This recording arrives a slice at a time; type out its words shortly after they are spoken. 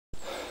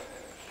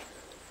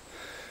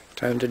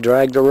Time to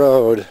drag the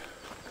road.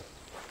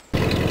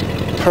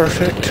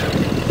 Perfect.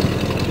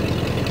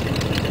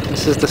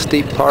 This is the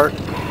steep part.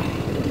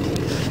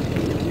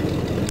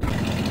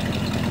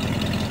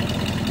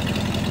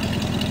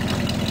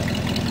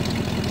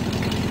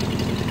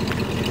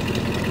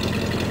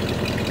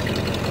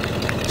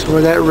 So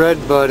where that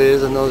red bud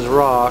is and those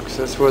rocks,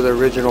 that's where the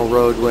original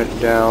road went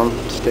down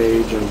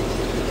stage, and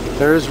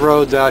there's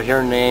roads out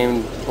here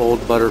named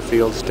Old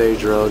Butterfield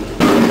Stage Road.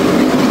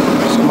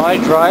 So my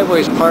driveway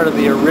is part of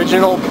the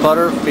original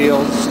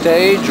Butterfield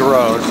Stage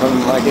Road from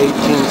like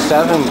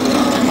 1870.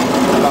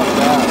 How about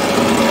that?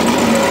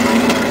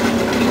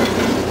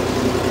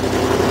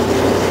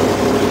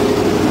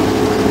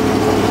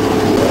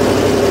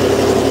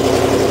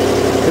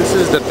 This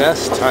is the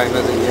best time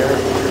of the year.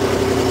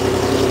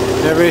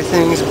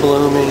 Everything's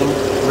blooming.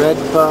 Red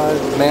bud,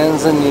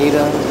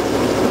 manzanita,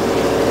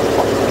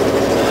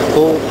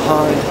 bull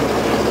pine,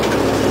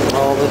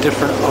 all the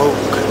different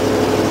oak.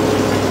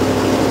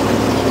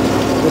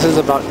 This is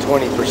about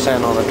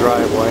 20% on the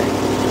driveway.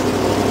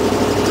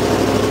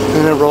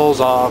 And it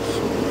rolls off.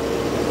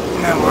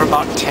 Now we're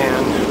about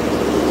 10.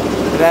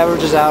 It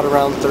averages out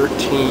around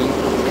 13.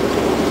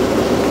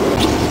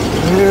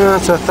 Yeah,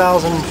 it's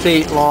 1,000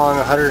 feet long,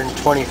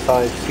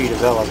 125 feet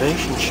of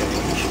elevation change.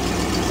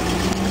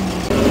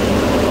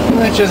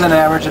 Which is an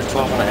average of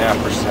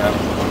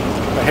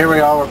 12.5%. But here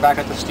we are, we're back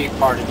at the steep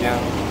part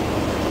again.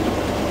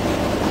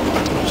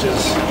 Which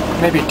is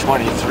maybe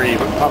 23,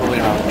 but probably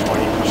around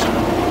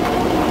 20%.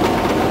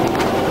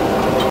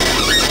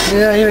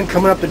 Yeah, even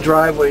coming up the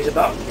driveway is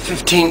about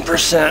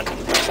 15%.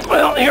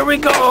 Well, here we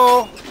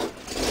go.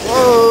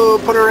 Whoa,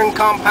 put her in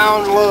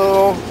compound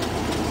low.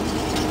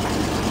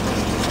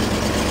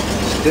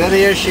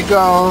 Steady as she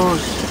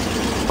goes.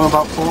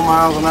 About 4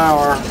 miles an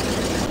hour.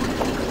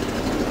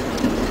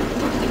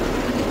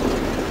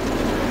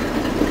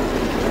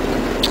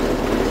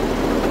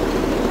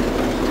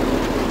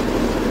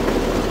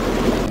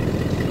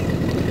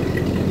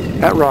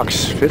 That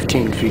rock's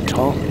 15 feet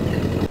tall.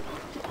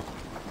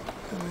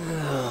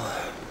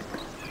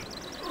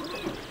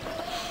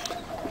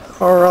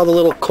 How are all the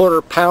little quarter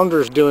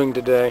pounders doing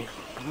today?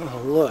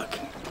 Oh, look.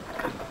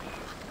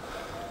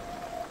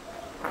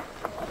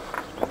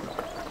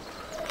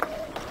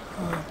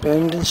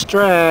 Bend and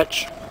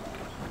stretch.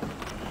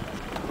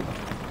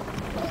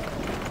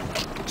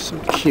 So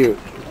cute.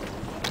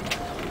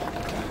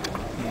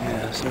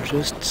 Yes, they're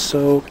just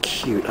so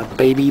cute. A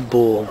baby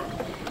bull.